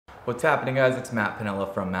What's happening, guys? It's Matt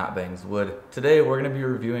Pinella from MattBangsWood. Today we're going to be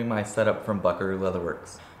reviewing my setup from Buckaroo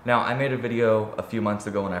Leatherworks. Now, I made a video a few months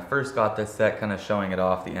ago when I first got this set, kind of showing it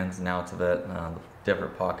off, the ins and outs of it, the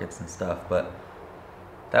different pockets and stuff, but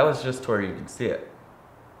that was just to where you could see it.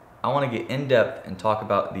 I want to get in depth and talk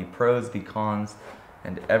about the pros, the cons,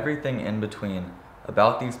 and everything in between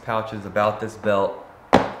about these pouches, about this belt.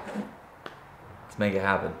 Let's make it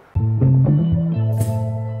happen.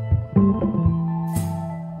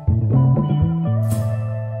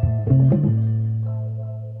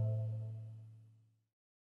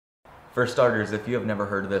 For starters, if you have never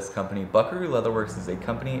heard of this company, Buckaroo Leatherworks is a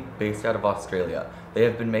company based out of Australia. They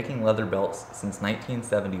have been making leather belts since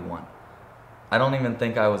 1971. I don't even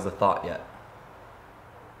think I was a thought yet.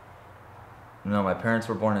 No, my parents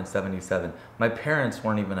were born in 77. My parents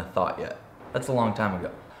weren't even a thought yet. That's a long time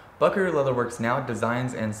ago. Buckaroo Leatherworks now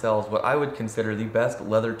designs and sells what I would consider the best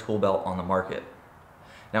leather tool belt on the market.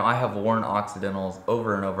 Now, I have worn Occidentals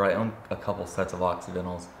over and over. I own a couple sets of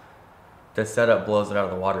Occidentals. This setup blows it out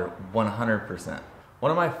of the water 100%.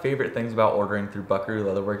 One of my favorite things about ordering through Buckaroo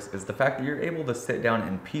Leatherworks is the fact that you're able to sit down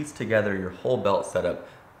and piece together your whole belt setup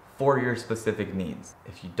for your specific needs.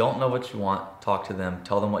 If you don't know what you want, talk to them,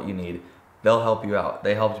 tell them what you need. They'll help you out.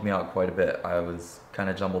 They helped me out quite a bit. I was kind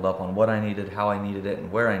of jumbled up on what I needed, how I needed it,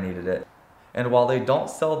 and where I needed it. And while they don't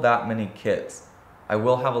sell that many kits, I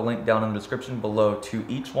will have a link down in the description below to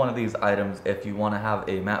each one of these items if you want to have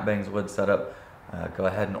a MattBangsWood setup. Go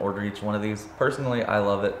ahead and order each one of these. Personally, I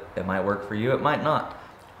love it. It might work for you, it might not.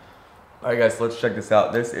 Alright guys, so let's check this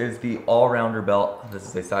out. This is the all-rounder belt. This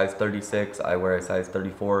is a size 36. I wear a size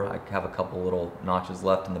 34. I have a couple little notches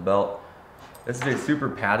left in the belt. This is a super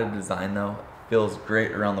padded design though. Feels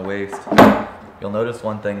great around the waist. You'll notice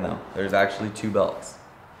one thing though. There's actually two belts.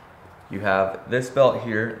 You have this belt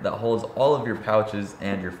here that holds all of your pouches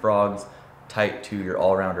and your frogs tight to your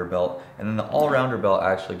all-rounder belt, and then the all-rounder belt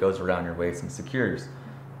actually goes around your waist and secures.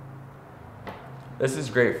 This is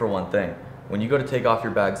great for one thing. When you go to take off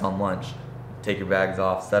your bags on lunch, take your bags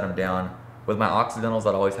off, set them down. With my Occidentals,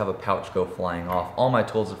 I'd always have a pouch go flying off. All my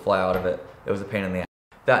tools would fly out of it. It was a pain in the ass.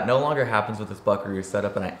 That no longer happens with this Buckaroo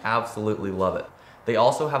setup, and I absolutely love it. They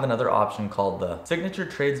also have another option called the Signature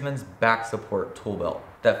Tradesman's Back Support Tool Belt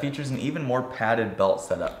that features an even more padded belt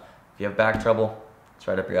setup. If you have back trouble, it's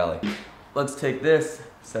right up your alley. Let's take this,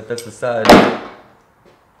 set this aside,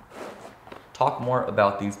 talk more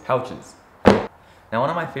about these pouches. Now, one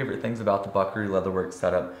of my favorite things about the Buckaroo Leatherworks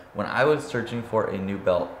setup, when I was searching for a new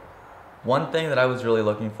belt, one thing that I was really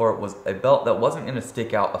looking for was a belt that wasn't going to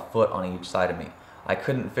stick out a foot on each side of me. I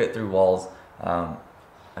couldn't fit through walls.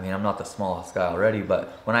 I mean, I'm not the smallest guy already, but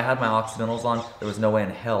when I had my Occidentals on, there was no way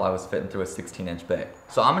in hell I was fitting through a 16-inch bay.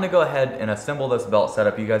 So I'm going to go ahead and assemble this belt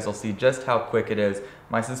setup. You guys will see just how quick it is.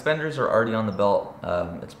 My suspenders are already on the belt.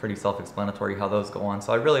 It's pretty self-explanatory how those go on,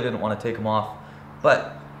 so I really didn't want to take them off.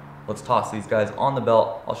 But let's toss these guys on the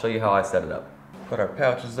belt. I'll show you how I set it up. Put our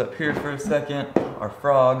pouches up here for a second, our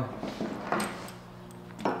frog.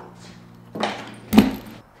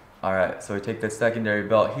 Alright, so we take this secondary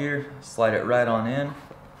belt here, slide it right on in.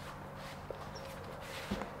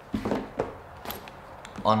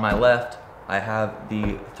 On my left, I have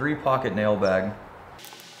the 3-pocket nail bag.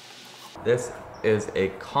 This is a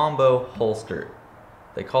combo holster.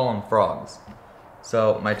 They call them frogs.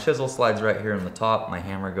 So my chisel slides right here in the top, my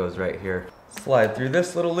hammer goes right here. Slide through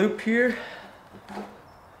this little loop here.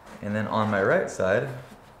 And then on my right side,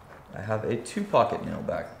 I have a 2-pocket nail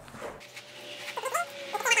bag.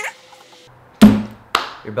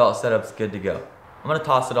 Your belt setup's good to go. I'm gonna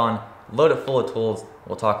toss it on, load it full of tools,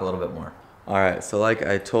 we'll talk a little bit more. Alright, so like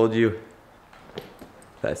I told you,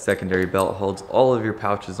 that secondary belt holds all of your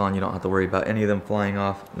pouches on. You don't have to worry about any of them flying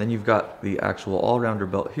off. And then you've got the actual all-rounder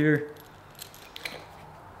belt here.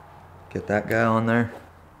 Get that guy on there.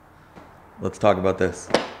 Let's talk about this.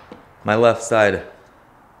 My left side,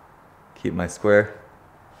 keep my square.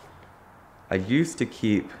 I used to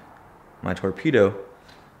keep my torpedo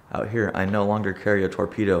out here. I no longer carry a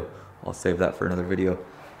torpedo. I'll save that for another video.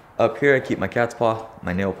 Up here I keep my cat's paw,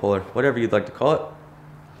 my nail puller, whatever you'd like to call it.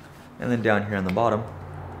 And then down here on the bottom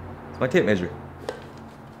is my tape measure.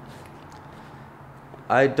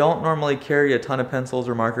 I don't normally carry a ton of pencils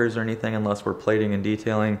or markers or anything unless we're plating and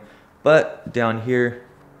detailing, but down here,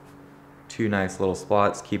 2 nice little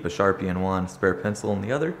spots. Keep a Sharpie in one, spare pencil in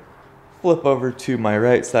the other. Flip over to my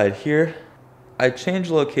right side here. I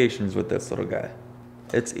change locations with this little guy.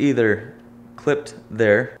 It's either clipped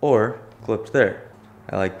there or clipped there.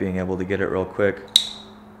 I like being able to get it real quick,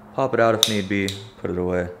 pop it out if need be, put it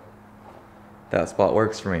away. That spot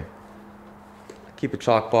works for me. Keep a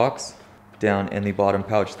chalk box down in the bottom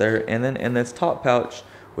pouch there, and then in this top pouch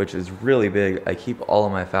which is really big. I keep all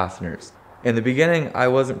of my fasteners. In the beginning, I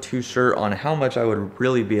wasn't too sure on how much I would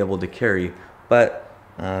really be able to carry, but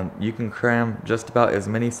you can cram just about as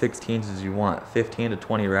many 16s as you want. 15 to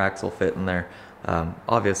 20 racks will fit in there.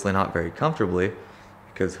 Obviously not very comfortably,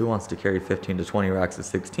 because who wants to carry 15 to 20 racks of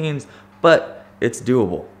 16s, but it's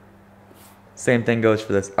doable. Same thing goes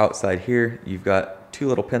for this outside here. You've got 2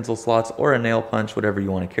 little pencil slots or a nail punch, whatever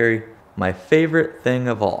you want to carry. My favorite thing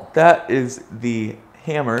of all, that is the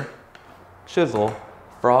hammer chisel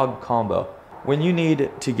frog combo. When you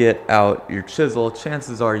need to get out your chisel,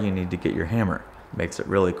 chances are you need to get your hammer. Makes it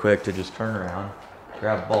really quick to just turn around,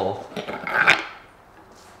 grab both,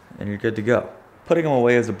 and you're good to go. Putting them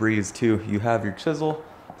away is a breeze too. You have your chisel,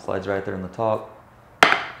 slides right there in the top,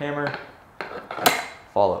 hammer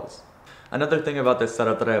follows. Another thing about this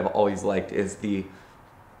setup that I have always liked is the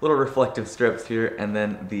little reflective strips here, and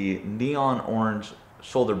then the neon orange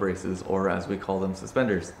shoulder braces, or as we call them,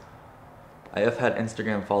 suspenders. I have had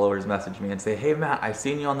Instagram followers message me and say, "Hey Matt, I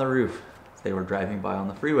seen you on the roof." They were driving by on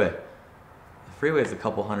the freeway. The freeway is a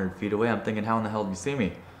couple 100 feet away. I'm thinking, how in the hell did you see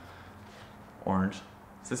me? Orange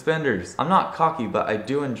suspenders. I'm not cocky, but I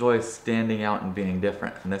do enjoy standing out and being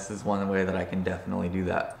different, and this is one way that I can definitely do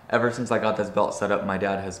that. Ever since I got this belt set up, my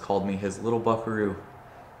dad has called me his little buckaroo.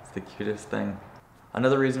 It's the cutest thing.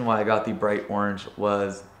 Another reason why I got the bright orange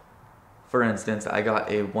was, for instance, I got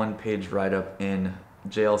a 1-page write-up in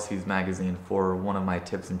JLC's magazine for one of my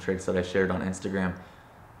tips and tricks that I shared on Instagram.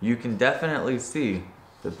 You can definitely see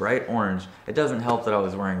the bright orange. It doesn't help that I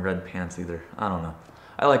was wearing red pants either. I don't know.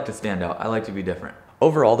 I like to stand out. I like to be different.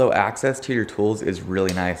 Overall though, access to your tools is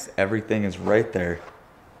really nice. Everything is right there,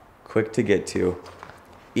 quick to get to,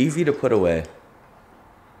 easy to put away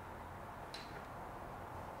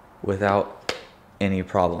without any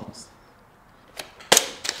problems.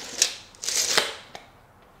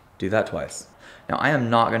 Do that twice. Now I am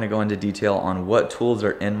not going to go into detail on what tools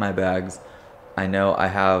are in my bags. I know I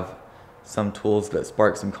have some tools that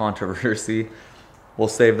spark some controversy. We'll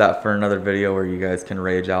save that for another video where you guys can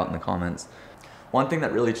rage out in the comments. One thing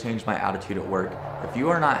that really changed my attitude at work, if you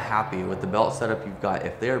are not happy with the belt setup you've got,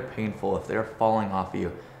 if they are painful, if they are falling off of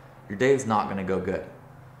you, your day is not going to go good.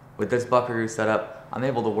 With this Buckaroo setup, I'm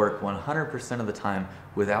able to work 100% of the time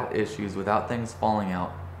without issues, without things falling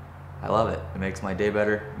out. I love it. It makes my day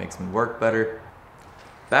better, it makes me work better.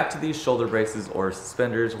 Back to these shoulder braces or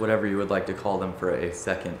suspenders, whatever you would like to call them, for a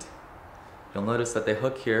second. You'll notice that they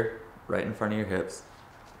hook here, right in front of your hips,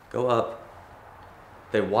 go up,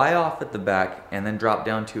 they Y off at the back, and then drop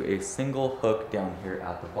down to a single hook down here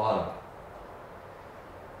at the bottom.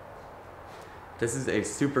 This is a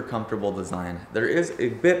super comfortable design. There is a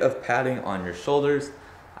bit of padding on your shoulders.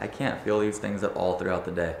 I can't feel these things at all throughout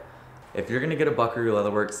the day. If you're gonna get a Buckaroo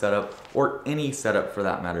Leatherworks setup, or any setup for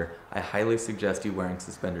that matter, I highly suggest you wearing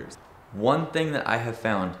suspenders. One thing that I have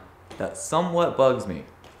found that somewhat bugs me,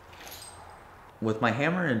 with my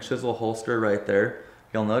hammer and chisel holster right there,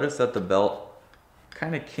 you'll notice that the belt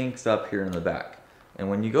kind of kinks up here in the back. And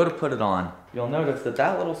when you go to put it on, you'll notice that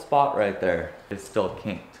that little spot right there is still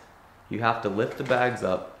kinked. You have to lift the bags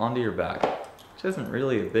up onto your back, which isn't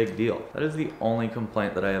really a big deal. That is the only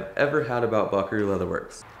complaint that I have ever had about Buckaroo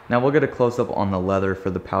Leatherworks. Now we'll get a close-up on the leather for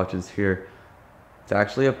the pouches here. It's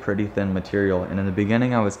actually a pretty thin material, and in the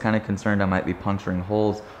beginning I was kind of concerned I might be puncturing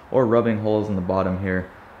holes or rubbing holes in the bottom here.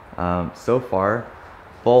 So far,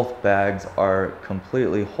 both bags are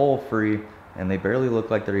completely hole-free, and they barely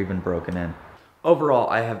look like they're even broken in. Overall,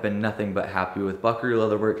 I have been nothing but happy with Buckaroo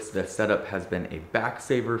Leatherworks. The setup has been a back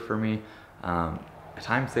saver for me, a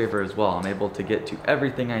time saver as well. I'm able to get to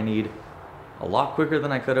everything I need a lot quicker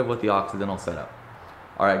than I could have with the Occidental setup.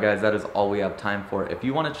 Alright guys, that is all we have time for. If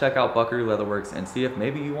you want to check out Buckaroo Leatherworks and see if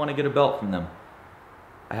maybe you want to get a belt from them,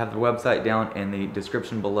 I have their website down in the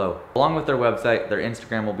description below. Along with their website, their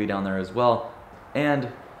Instagram will be down there as well.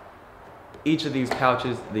 And each of these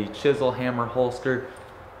pouches, the chisel, hammer, holster,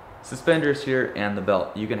 suspenders here, and the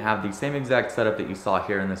belt, you can have the same exact setup that you saw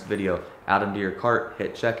here in this video. Add them to your cart,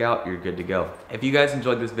 hit checkout, you're good to go. If you guys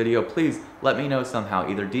enjoyed this video, please let me know somehow.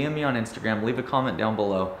 Either DM me on Instagram, leave a comment down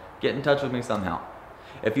below, get in touch with me somehow.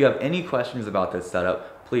 If you have any questions about this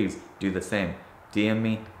setup, please do the same. DM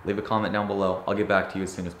me, leave a comment down below. I'll get back to you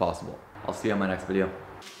as soon as possible. I'll see you on my next video.